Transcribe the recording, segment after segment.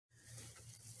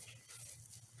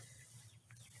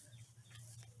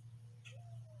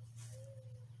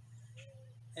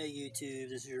Hey YouTube,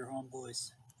 this is your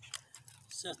homeboys,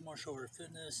 Seth Martial Art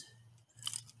Fitness.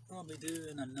 We're going to be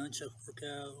doing a nunchuck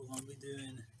workout. We're going to be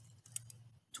doing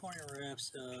 20 reps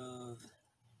of,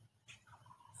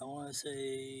 I want to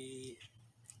say,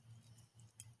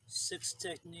 6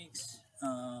 techniques.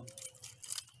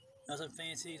 Nothing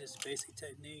fancy, just basic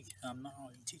technique. I'm not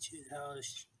going to teach you how to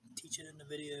teach it in the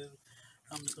video.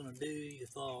 I'm just going to do, you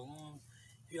follow along.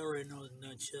 You already know the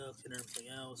nunchuck and everything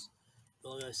else.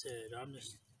 But like I said, I'm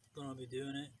just going to be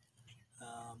doing it.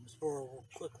 Just for a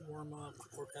quick warm-up,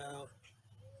 quick workout,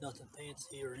 nothing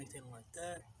fancy or anything like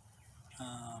that.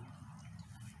 I'm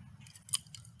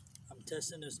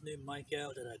testing this new mic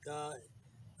out that I got.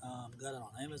 Got it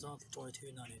on Amazon for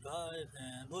 $22.95,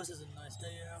 and this is a nice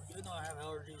day out. Even though I have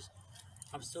allergies,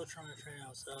 I'm still trying to train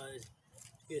outside,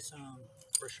 get some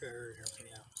fresh air and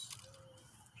everything else.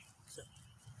 So,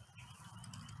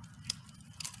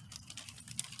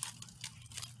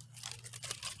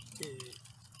 2,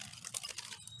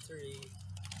 3,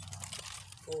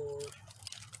 4,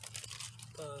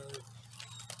 5,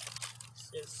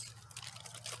 6,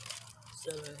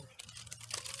 7,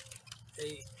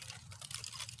 8,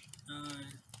 9,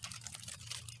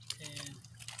 10,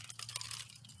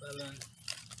 11,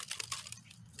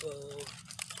 12,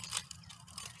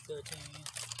 13,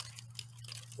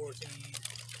 14,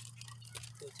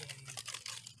 15,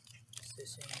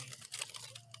 16,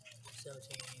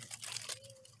 17,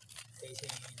 18,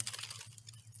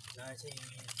 19,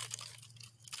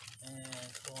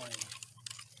 and 20.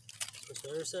 Switch to the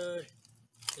other side.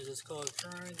 This is called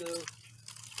triangle.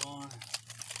 1,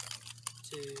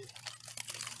 2,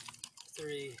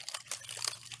 3,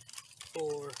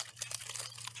 4,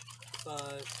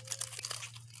 5,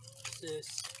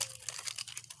 6,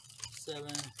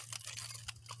 7,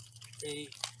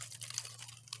 8,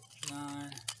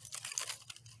 9,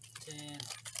 10,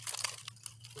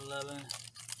 11,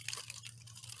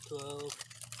 12,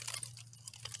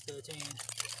 13,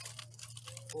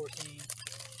 14,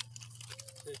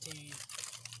 15,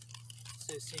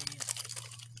 16,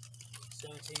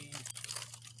 17,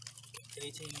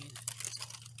 18,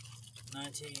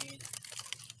 19,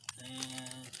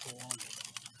 and 20.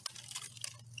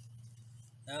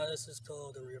 Now this is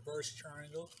called the reverse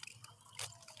triangle.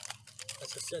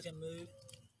 That's the second move.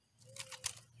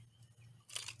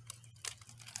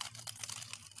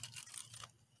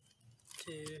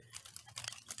 Two,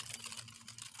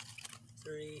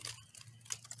 3,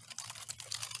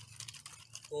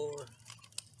 4,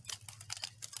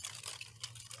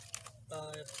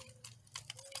 5,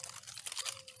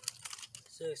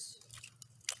 6,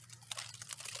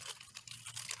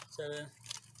 7,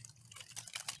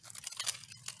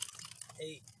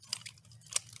 8,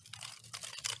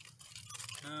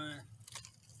 9,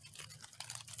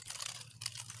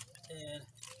 10,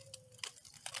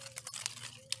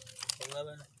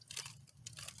 11,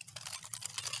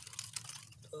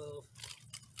 12,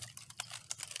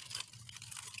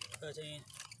 13,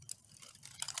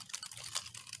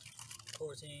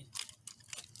 14,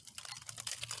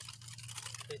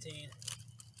 15,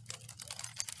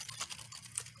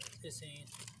 16,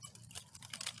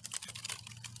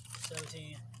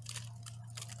 17,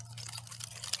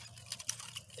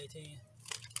 18,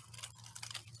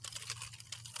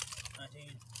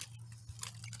 19,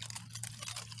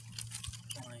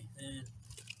 20. Then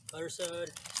other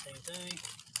side, same thing.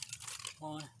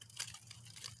 1,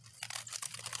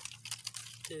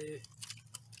 2,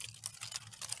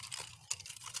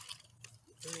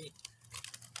 3,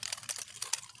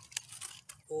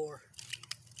 4,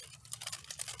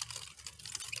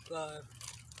 5,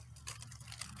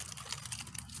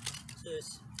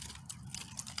 6,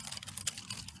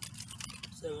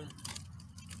 7,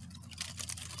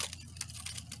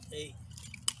 8,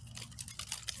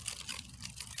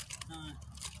 9,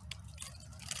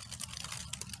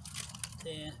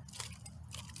 10,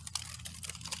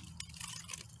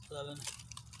 11,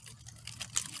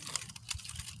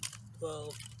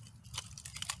 12,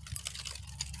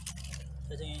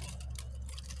 13,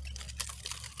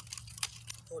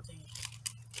 14,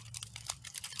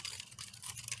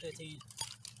 15,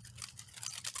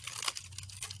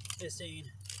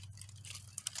 16,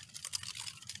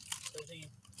 17,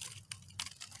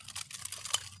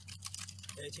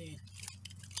 18,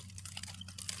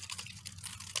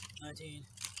 19,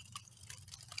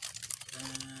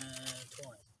 and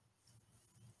 20.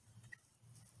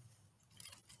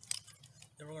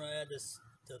 Then we're going to add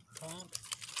the pump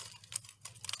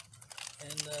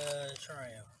and the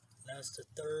triangle. That's the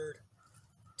third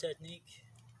technique.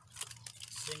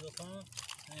 Single pump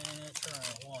and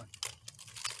triangle. 1,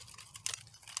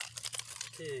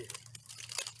 2,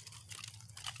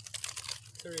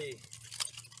 3,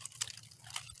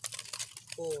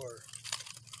 4,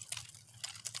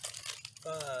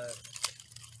 5,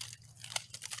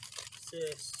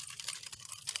 6,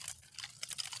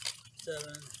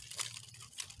 7,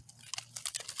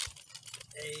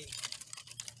 8,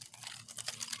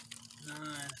 9,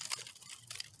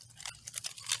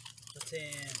 10,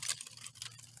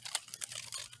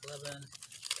 11,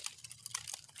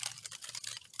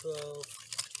 12,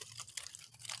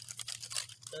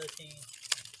 13,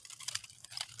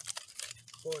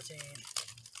 14,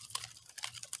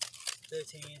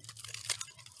 15,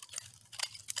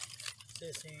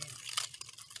 16,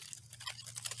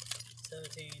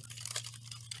 17,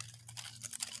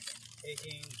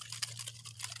 18,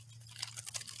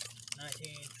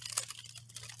 19,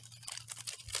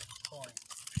 20.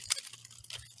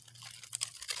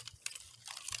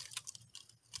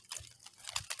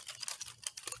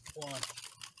 One,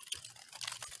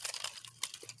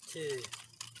 2,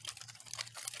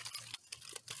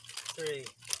 3,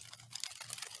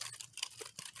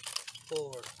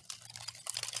 4,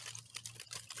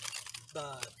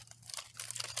 5,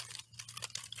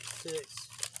 6,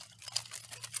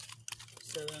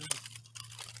 7,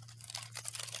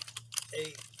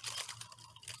 8,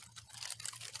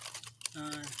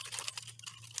 9,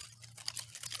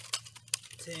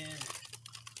 10,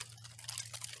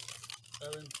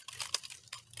 11,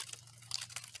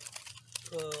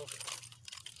 12,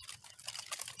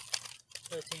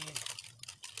 13,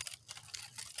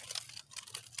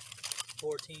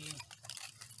 14,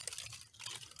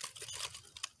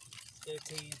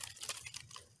 15,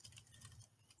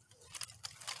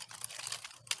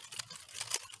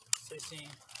 16,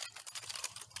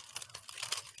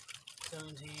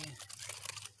 17,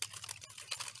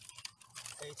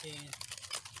 18,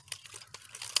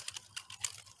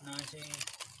 19,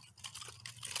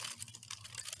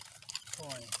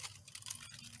 20.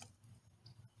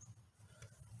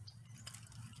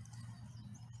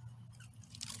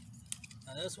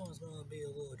 Now this one's going to be a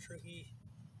little tricky.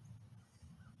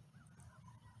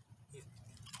 You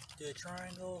do a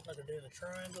triangle, like I did a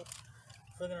triangle,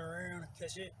 flipping around,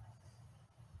 catch it,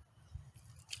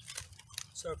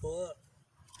 circle up,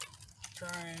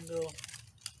 triangle,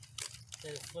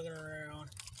 then flicking around,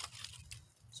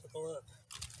 circle up,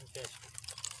 and catch it.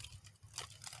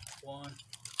 1,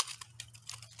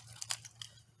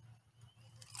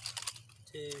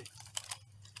 2,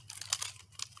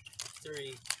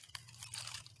 3,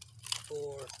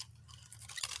 4,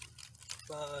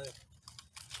 5,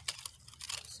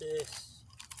 6,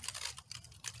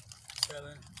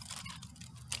 7,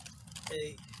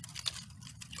 8,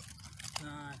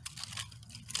 9,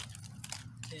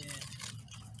 10,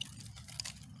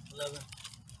 11,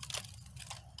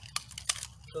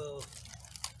 12,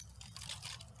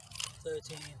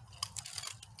 13,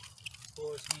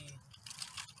 14,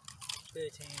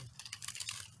 15,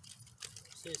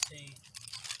 16,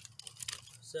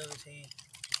 17,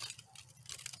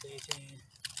 18,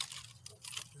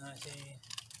 19,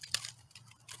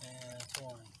 and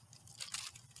 20.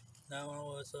 That one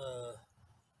was a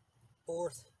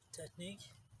fourth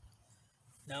technique.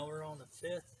 Now we're on the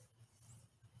fifth.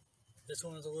 This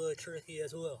one is a little tricky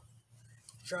as well.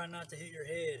 Try not to hit your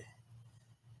head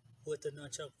with the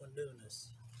nunchuck when doing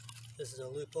this. This is a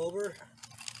loop over,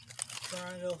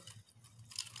 triangle,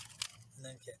 and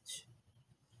then catch.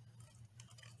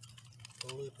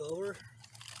 A loop over.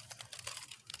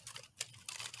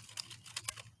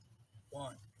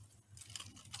 1,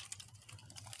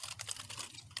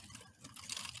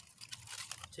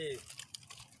 2,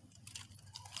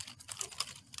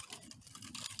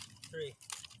 3,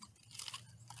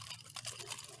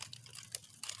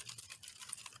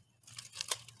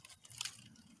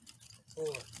 4,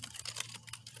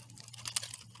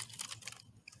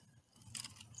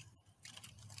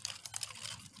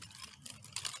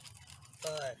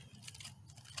 5,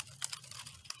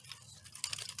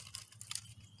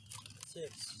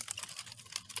 6,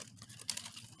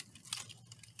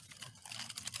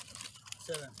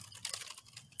 7,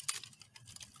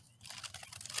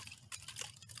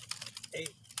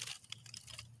 8,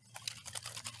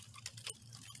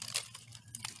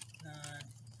 9,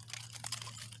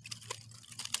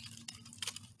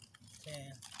 10,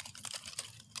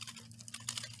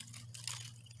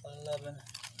 11,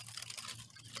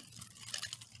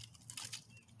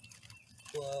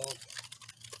 12,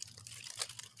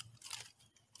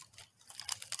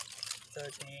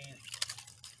 13,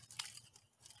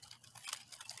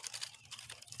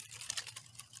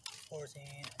 14,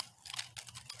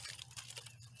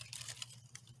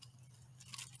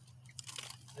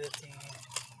 15,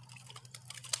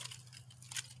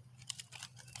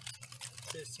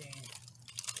 16,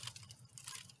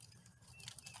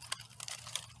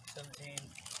 17,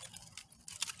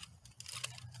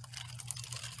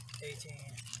 18,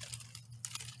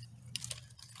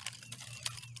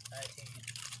 19,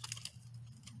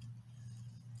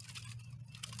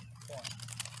 20.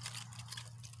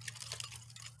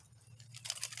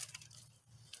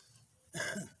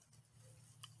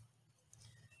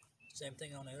 Same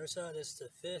thing on the other side. This is the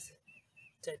fifth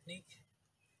technique.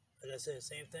 Like I said,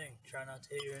 same thing. Try not to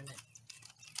hit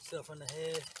yourself in the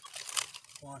head.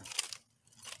 1,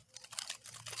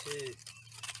 2,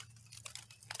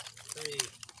 3,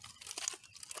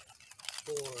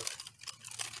 4,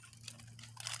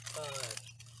 5,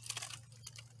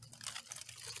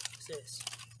 6,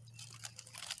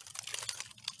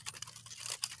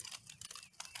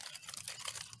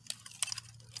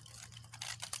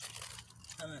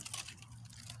 7,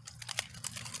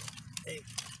 8,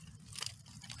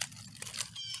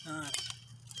 9,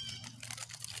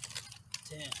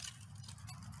 10,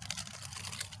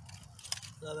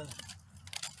 11,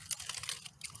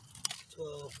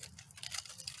 12,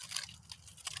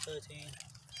 13,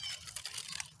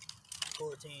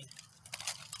 14,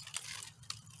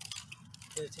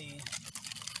 15,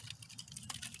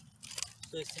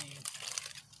 16,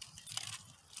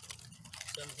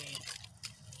 17,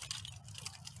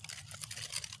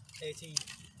 18,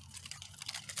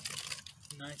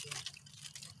 19,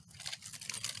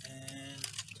 and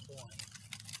 20.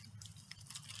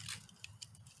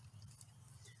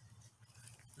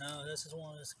 Now this is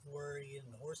one that's where you get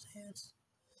in the horse stance.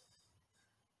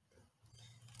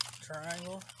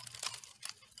 Triangle,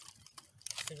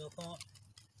 single pump,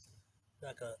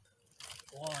 back up.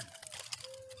 1,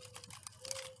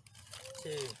 2,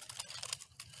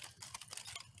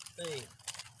 3,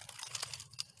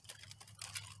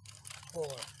 4,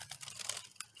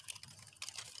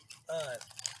 5,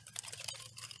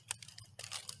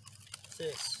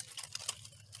 6,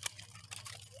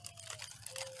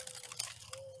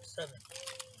 7,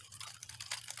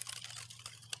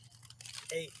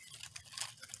 8,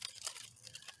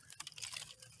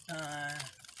 9,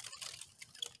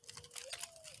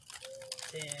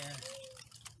 10,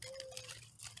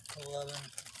 11,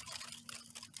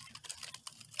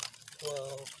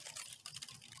 12,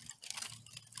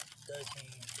 13,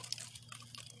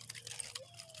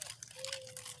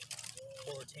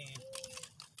 14,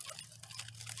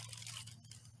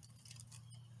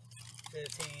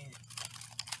 15,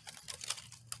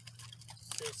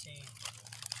 16,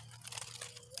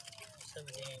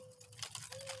 17,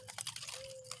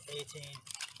 18,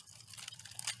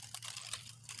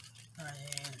 19,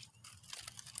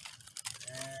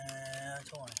 and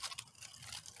 20.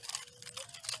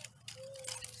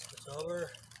 It's over.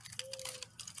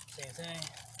 Same thing.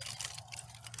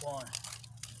 1,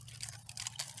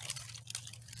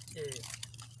 2,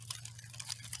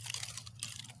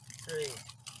 3,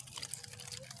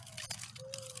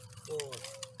 4,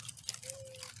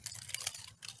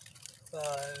 5,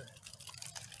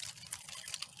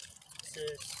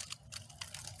 6,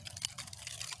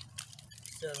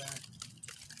 7,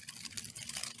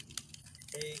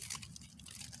 8,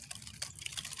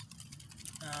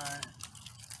 9,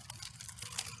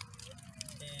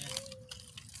 10,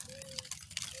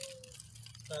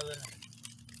 11,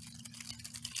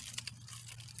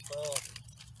 12,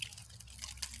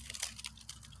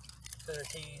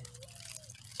 13,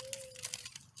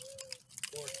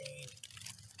 14,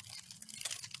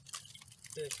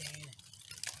 15,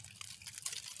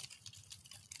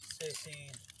 16,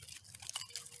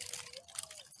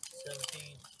 17,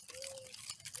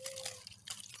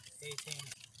 18,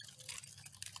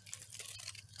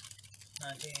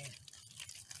 19,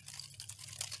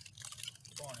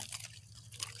 20.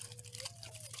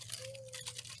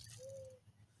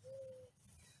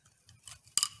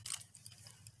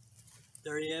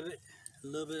 There you have it. A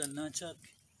little bit of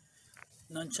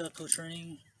Nunchucku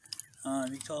training.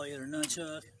 You call it either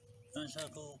Nunchucku.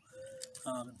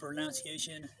 The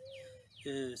pronunciation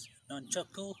is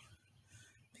Nunchucku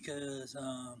because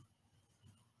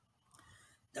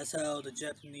that's how the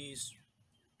Japanese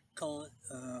call it.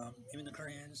 Even the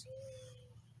Koreans,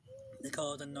 they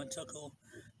call it the Nunchucku.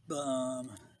 But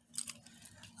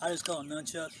I just call it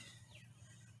Nunchuck.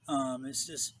 It's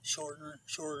just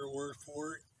shorter word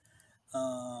for it.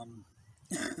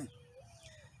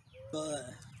 But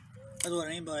that's what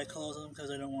anybody calls them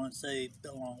because I don't want to say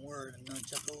the wrong word,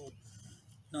 Nunchucku,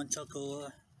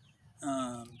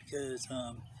 because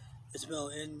it's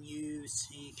spelled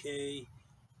N-U-C-K-U-A.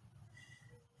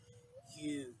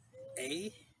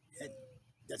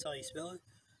 That's how you spell it.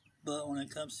 But when it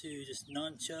comes to just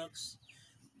nunchucks,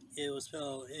 it was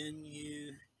spelled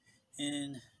N-U-N-C-H-U-K.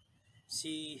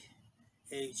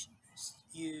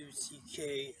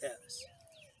 UCKS.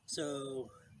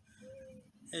 So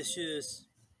it's just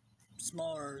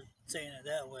smaller saying it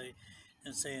that way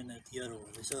than saying it the other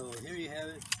way. So here you have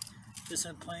it. Just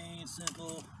in plain,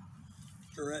 simple,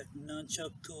 direct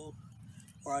nunchucku,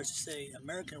 or I should say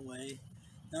American way,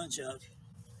 nunchuck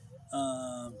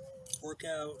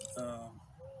workout.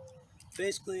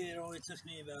 Basically, it only took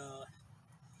me about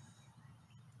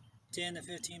 10 to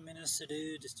 15 minutes to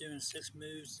do, just doing 6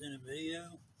 moves in a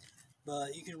video.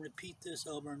 But you can repeat this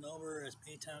over and over as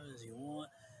many times as you want.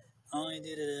 I only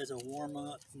did it as a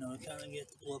warm-up, kind of get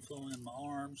the blood flowing in my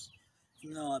arms.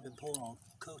 Even though I've been pulling on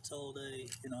coats all day,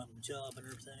 I have a job and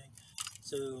everything.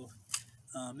 So,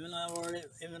 even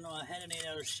though I had an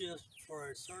 8-hour shift before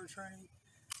I started training,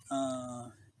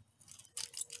 I'm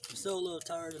still a little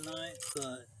tired tonight,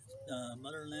 but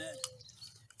other than that,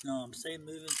 I'm staying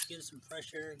moving, getting some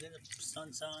fresh air, getting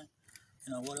some sunshine.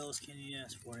 What else can you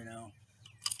ask for, It's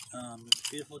a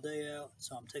beautiful day out,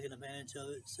 so I'm taking advantage of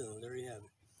it, so there you have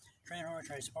it. Train hard,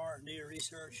 train smart, do your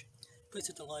research. Please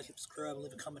hit the like, subscribe,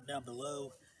 leave a comment down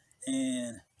below.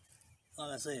 And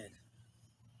like I said,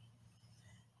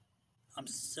 I'm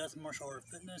Seth Martial Art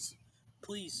Fitness.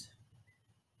 Please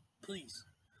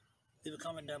leave a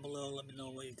comment down below. Let me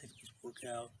know what you think of this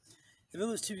workout. If it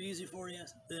was too easy for you,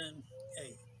 then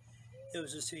hey, it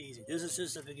was just too easy. This is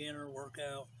just a beginner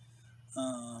workout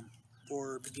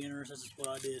for beginners. This is what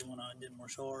I did when I did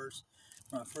martial arts.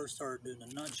 When I first started doing the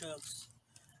nunchucks.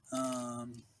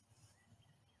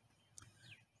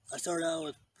 I started out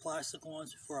with plastic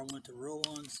ones before I went to real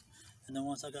ones, and then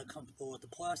once I got comfortable with the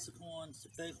plastic ones, the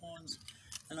fake ones,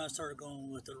 then I started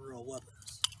going with the real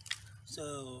weapons.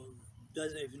 So,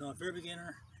 if you're a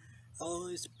beginner,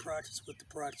 always practice with the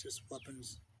practice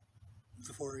weapons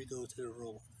before you go to the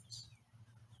real weapons,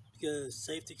 because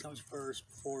safety comes first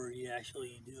before you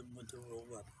actually do them with the real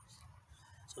weapons.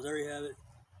 So there you have it.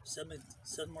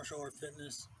 Seth Martial Art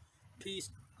Fitness. Peace.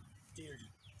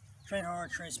 Train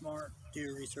hard, train smart, do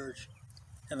your research.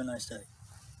 Have a nice day.